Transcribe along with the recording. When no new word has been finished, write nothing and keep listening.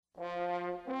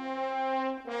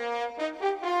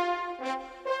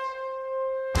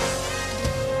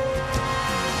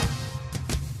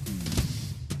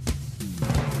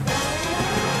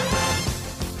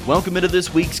Welcome into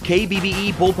this week's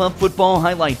KBBE Bullpup Football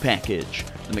Highlight Package.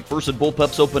 The McPherson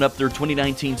Bullpups open up their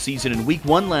 2019 season in Week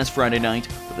 1 last Friday night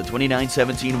with a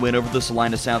 29-17 win over the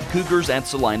Salina South Cougars at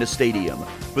Salina Stadium.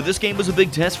 But this game was a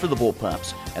big test for the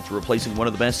Bullpups after replacing one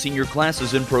of the best senior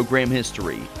classes in program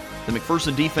history. The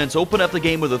McPherson defense opened up the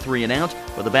game with a 3-and-out,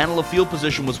 but the battle of field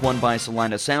position was won by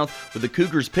Salina South, with the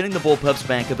Cougars pinning the Bullpups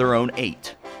back at their own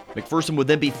 8. McPherson would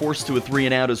then be forced to a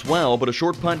 3-and-out as well, but a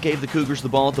short punt gave the Cougars the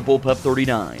ball at the Bullpup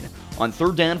 39. On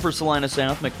third down for Salina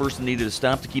South, McPherson needed a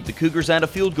stop to keep the Cougars out of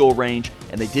field goal range,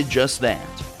 and they did just that.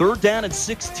 Third down and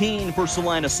 16 for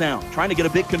Salina South. Trying to get a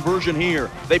big conversion here.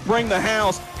 They bring the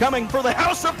house. Coming for the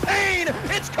house of pain.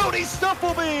 It's Cody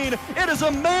Stufflebean. It is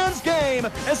a man's game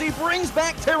as he brings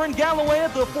back Taryn Galloway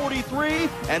at the 43,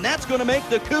 and that's going to make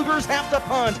the Cougars have to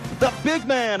punt. The big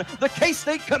man, the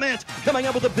K-State commit, coming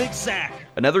up with a big sack.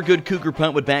 Another good Cougar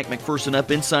punt would back McPherson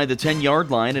up inside the 10-yard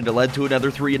line, and it led to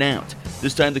another 3-and-out.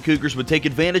 This time the Cougars would take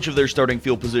advantage of their starting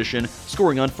field position,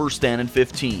 scoring on first down and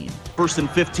 15. First and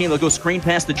 15, they'll go screen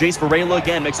pass to Jace Varela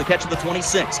again, makes a catch at the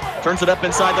 26, turns it up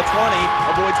inside the 20,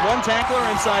 avoids one tackler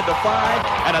inside the 5,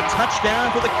 and a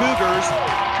touchdown for the Cougars.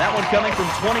 That one coming from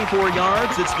 24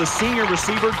 yards. It's the senior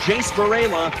receiver, Jace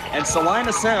Varela, and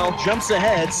Salina South jumps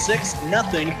ahead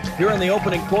 6-0 here in the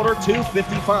opening quarter,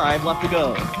 2:55 left to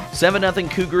go.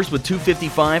 7-0 Cougars with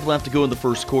 2:55 left to go in the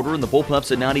first quarter, and the Bullpups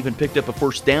had not even picked up a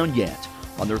first down yet.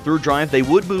 On their third drive, they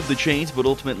would move the chains, but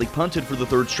ultimately punted for the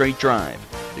third straight drive.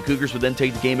 The Cougars would then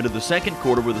take the game into the second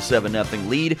quarter with a 7-0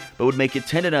 lead, but would make it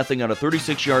 10-0 on a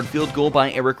 36-yard field goal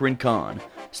by Eric Rincon.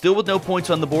 Still with no points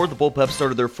on the board, the Bullpups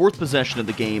started their fourth possession of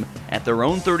the game at their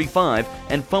own 35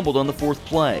 and fumbled on the fourth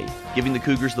play, giving the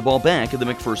Cougars the ball back at the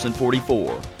McPherson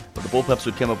 44. But the Bullpups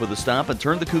would come up with a stop and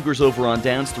turn the Cougars over on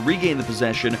downs to regain the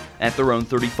possession at their own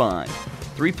 35.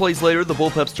 3 plays later, the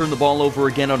Bullpups turned the ball over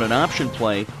again on an option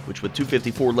play, which with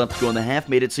 2:54 left to go in the half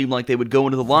made it seem like they would go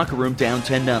into the locker room down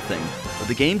 10-0. But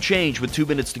the game changed with 2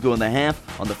 minutes to go in the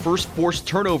half on the first forced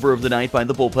turnover of the night by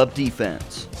the Bullpup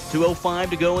defense. 2:05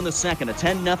 to go in the second, a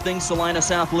 10-0 Salina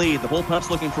South lead. The Bullpups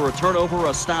looking for a turnover or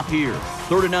a stop here.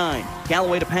 3rd and 9,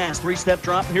 Galloway to pass, 3-step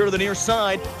drop here to the near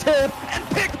side, tip, and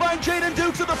picked by Jaden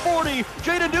Dukes at the 40.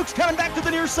 Jaden Dukes coming back to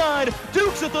the near side,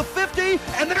 Dukes at the 50,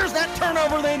 and there's that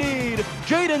turnover they need.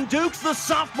 Jaden Dukes, the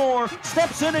sophomore,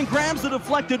 steps in and grabs the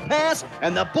deflected pass,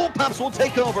 and the Bullpups will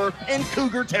take over in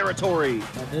Cougar territory.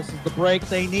 And this is the break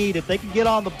they need. If they can get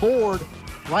on the board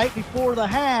right before the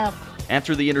half.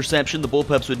 After the interception, the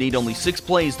Bullpups would need only 6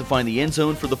 plays to find the end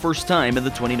zone for the first time in the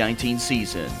 2019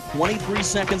 season. 23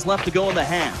 seconds left to go in the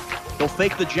half. They'll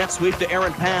fake the jet sweep to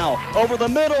Aaron Powell. Over the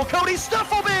middle, Cody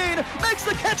Stufflebean makes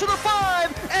the catch of the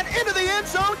 5 and into the end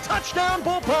zone. Touchdown,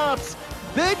 Bullpups.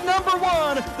 Big number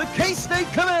 1, the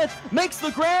K-State commit, makes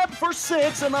the grab for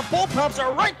 6, and the Bullpups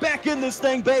are right back in this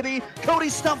thing, baby. Cody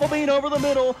Stufflebean over the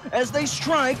middle as they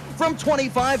strike from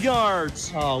 25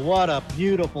 yards. Oh, what a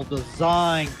beautiful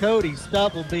design. Cody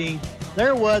Stufflebean.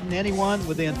 There wasn't anyone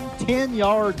within 10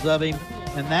 yards of him,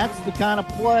 and that's the kind of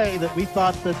play that we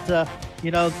thought that,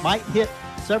 might hit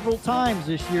several times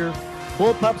this year.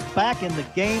 Bullpups back in the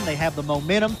game. They have the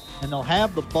momentum, and they'll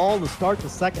have the ball to start the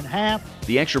second half.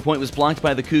 The extra point was blocked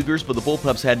by the Cougars, but the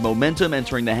Bullpups had momentum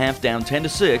entering the half down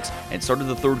 10-6 and started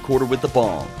the third quarter with the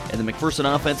ball. And the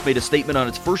McPherson offense made a statement on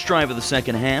its first drive of the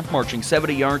second half, marching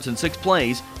 70 yards in 6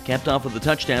 plays, capped off with a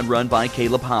touchdown run by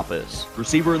Caleb Hoppus.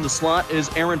 Receiver in the slot is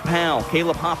Aaron Powell.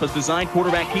 Caleb Hoppus, design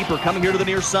quarterback keeper, coming here to the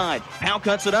near side. Powell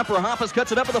cuts it up, or Hoppus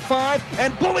cuts it up at the 5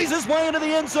 and bullies his way into the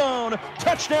end zone.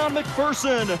 Touchdown,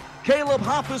 McPherson. Caleb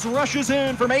Hoppus rushes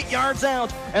in from 8 yards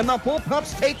out, and the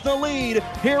Bullpups take the lead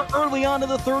here early on in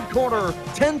the third quarter.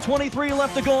 10:23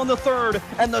 left to go in the third,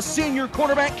 and the senior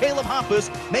quarterback Caleb Hoppus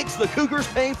makes the Cougars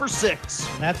pay for 6.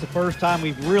 And that's the first time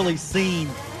we've really seen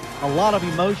a lot of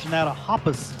emotion out of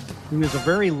Hoppus, who is a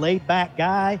very laid-back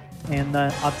guy, and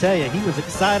I'll tell you, he was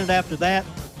excited after that.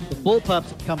 The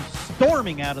Bullpups come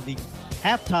storming out of the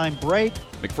halftime break.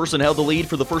 McPherson held the lead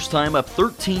for the first time, up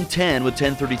 13-10 with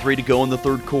 10:33 to go in the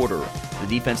third quarter. The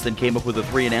defense then came up with a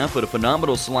 3-and-out, but a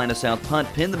phenomenal Salina South punt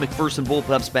pinned the McPherson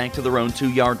Bullpups back to their own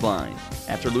 2-yard line.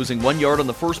 After losing 1 yard on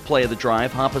the first play of the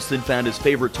drive, Hoppus then found his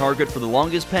favorite target for the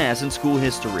longest pass in school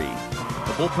history.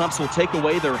 The Bullpups will take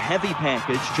away their heavy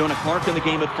package. Jonah Clark in the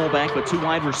game at fullback, but 2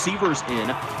 wide receivers in.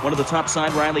 One of the top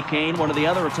side, Riley Kane. One of the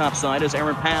other top side is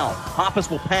Aaron Powell.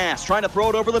 Hoppus will pass, trying to throw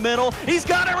it over the middle. He's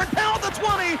got Aaron Powell at the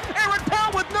 20. Aaron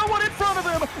Powell with no one in front of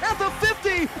him. At the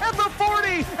 50, at the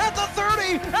 40, at the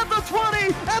 30, at the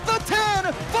 20, at the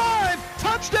 10. 5.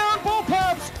 Touchdown,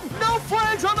 Bullpups. No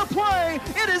flags on the play.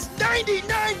 It is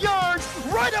 99 yards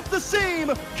right right up the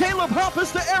seam. Caleb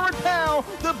Hoppus to Aaron Powell.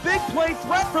 The big play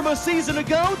threat from a season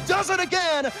ago does it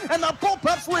again, and the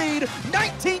Bullpups lead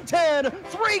 19-10,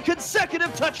 3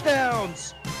 consecutive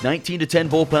touchdowns. 19-10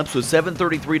 Bullpups with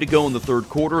 7:33 to go in the third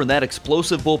quarter, and that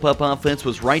explosive Bullpup offense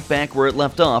was right back where it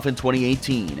left off in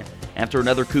 2018. After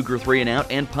another Cougar 3-and-out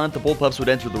and punt, the Bullpups would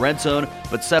enter the red zone,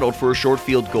 but settled for a short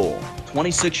field goal.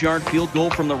 26-yard field goal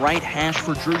from the right hash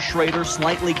for Drew Schrader,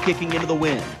 slightly kicking into the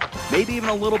wind. Maybe even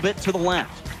a little bit to the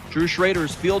left. Drew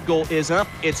Schrader's field goal is up,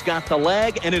 it's got the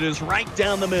leg, and it is right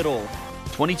down the middle.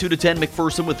 22-10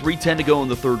 McPherson with 3:10 to go in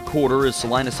the third quarter as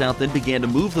Salina South then began to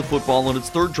move the football on its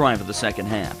third drive of the second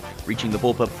half, reaching the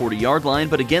Bullpup 40-yard line,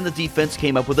 but again the defense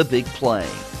came up with a big play.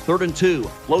 3rd and 2,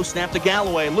 low snap to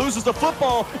Galloway, loses the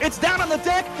football, it's down on the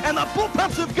deck, and the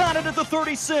Bullpups have got it at the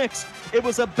 36. It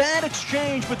was a bad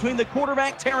exchange between the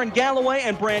quarterback, Taron Galloway,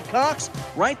 and Brant Cox.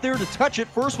 Right there to touch it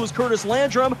first was Curtis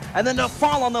Landrum, and then to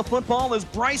fall on the football is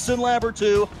Bryson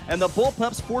Labertu, and the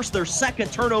Bullpups forced their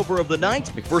second turnover of the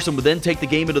night. McPherson would then take the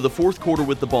game into the fourth quarter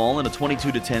with the ball and a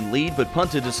 22-10 lead, but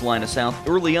punted to Salina South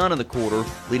early on in the quarter,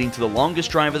 leading to the longest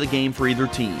drive of the game for either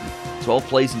team. 12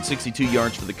 plays and 62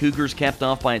 yards for the Cougars, capped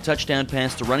off by a touchdown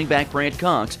pass to running back Brant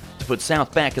Cox to put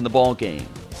South back in the ball game.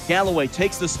 Galloway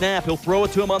takes the snap. He'll throw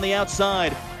it to him on the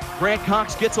outside. Brant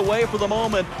Cox gets away for the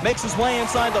moment, makes his way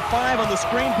inside the 5 on the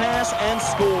screen pass, and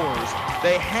scores.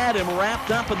 They had him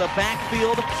wrapped up in the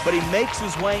backfield, but he makes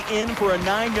his way in for a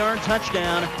 9-yard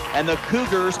touchdown, and the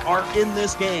Cougars are in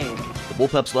this game. The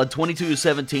Bullpups led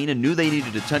 22-17 and knew they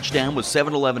needed a touchdown with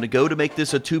 7:11 to go to make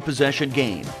this a 2-possession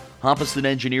game. Hoppus then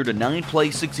engineered a 9-play,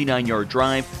 69-yard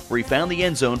drive where he found the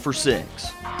end zone for 6.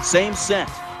 Same set.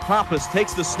 Hoppus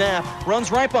takes the snap,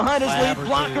 runs right behind his lead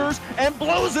blockers, and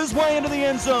blows his way into the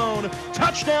end zone.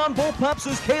 Touchdown Bullpups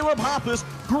as Caleb Hoppus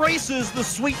graces the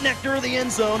sweet nectar of the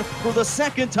end zone for the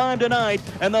second time tonight,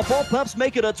 and the Bullpups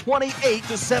make it a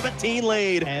 28-17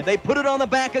 lead. And they put it on the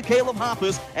back of Caleb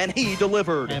Hoppus, and he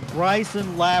delivered. And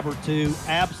Bryson Labertu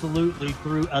absolutely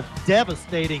threw a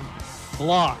devastating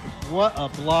block. What a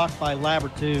block by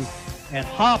Labertu. And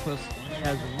Hoppus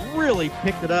has really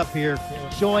picked it up here,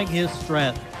 showing his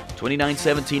strength.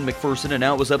 29-17 McPherson, and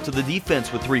now it was up to the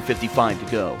defense with 3:55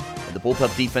 to go. And the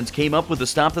Bullpup defense came up with the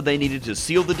stop that they needed to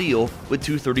seal the deal with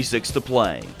 2:36 to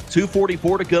play.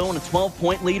 2:44 to go and a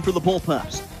 12-point lead for the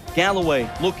Bullpups. Galloway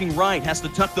looking right, has to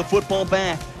tuck the football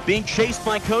back. Being chased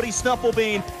by Cody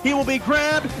Stufflebean. He will be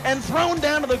grabbed and thrown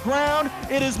down to the ground.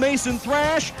 It is Mason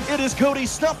Thrash, it is Cody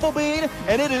Stufflebean,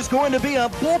 and it is going to be a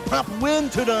Bullpup win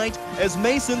tonight as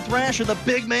Mason Thrash and the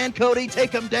big man Cody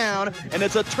take him down, and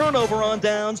it's a turnover on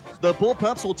downs. The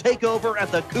Bullpups will take over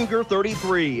at the Cougar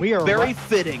 33. We are very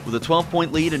fitting. With a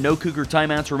 12-point lead and no Cougar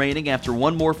timeouts remaining after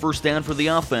one more first down for the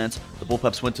offense, the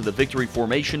Bullpups went to the victory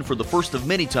formation for the first of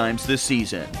many times this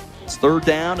season. It's 3rd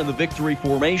down in the victory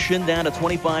formation, down to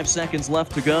 25 seconds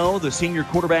left to go. The senior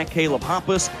quarterback Caleb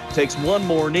Hoppus takes one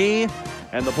more knee,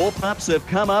 and the Bullpups have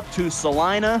come up to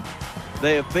Salina.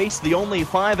 They have faced the only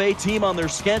 5A team on their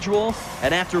schedule,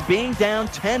 and after being down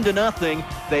 10-0,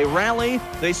 they rally.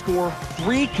 They score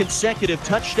 3 consecutive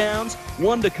touchdowns,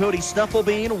 one to Cody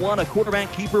Stufflebean, one a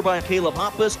quarterback keeper by Caleb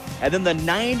Hoppus, and then the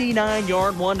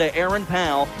 99-yard one to Aaron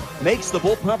Powell makes the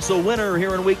Bullpups a winner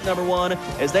here in week number 1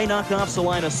 as they knock off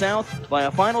Salina South by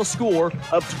a final score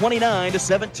of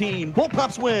 29-17.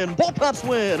 Bullpups win! Bullpups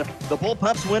win! The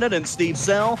Bullpups win it, and Steve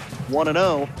Sell,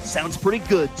 1-0. Sounds pretty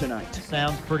good tonight.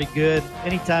 Sounds pretty good.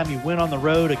 Anytime you win on the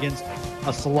road against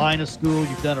a Salina school,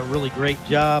 you've done a really great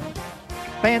job.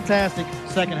 Fantastic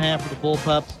second half for the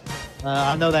Bullpups.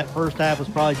 I know that first half was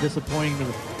probably disappointing to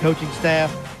the coaching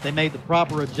staff. They made the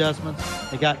proper adjustments.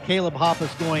 They got Caleb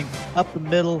Hoppus going up the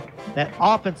middle. That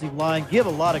offensive line, give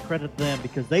a lot of credit to them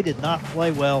because they did not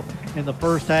play well in the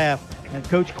first half. And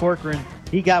Coach Corcoran,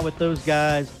 he got with those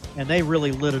guys, and they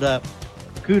really lit it up.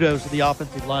 Kudos to the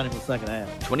offensive line in the second half.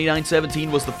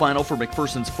 29-17 was the final for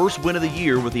McPherson's first win of the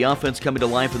year, with the offense coming to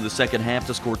life in the second half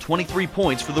to score 23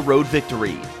 points for the road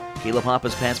victory. Caleb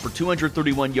Hoppus passed for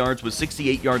 231 yards with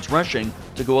 68 yards rushing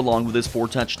to go along with his 4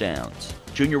 touchdowns.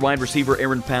 Junior wide receiver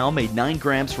Aaron Powell made 9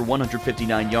 grabs for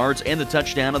 159 yards and the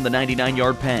touchdown on the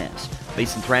 99-yard pass.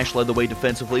 Mason Thrash led the way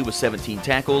defensively with 17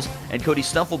 tackles, and Cody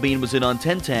Stufflebean was in on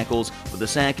 10 tackles with a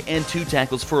sack and 2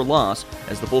 tackles for a loss,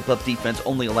 as the Bullpup defense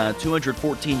only allowed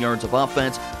 214 yards of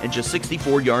offense and just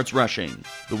 64 yards rushing.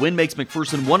 The win makes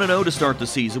McPherson 1-0 to start the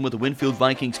season, with the Winfield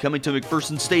Vikings coming to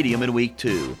McPherson Stadium in Week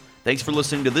 2. Thanks for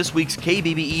listening to this week's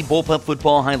KBBE Bullpup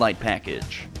Football Highlight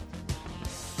Package.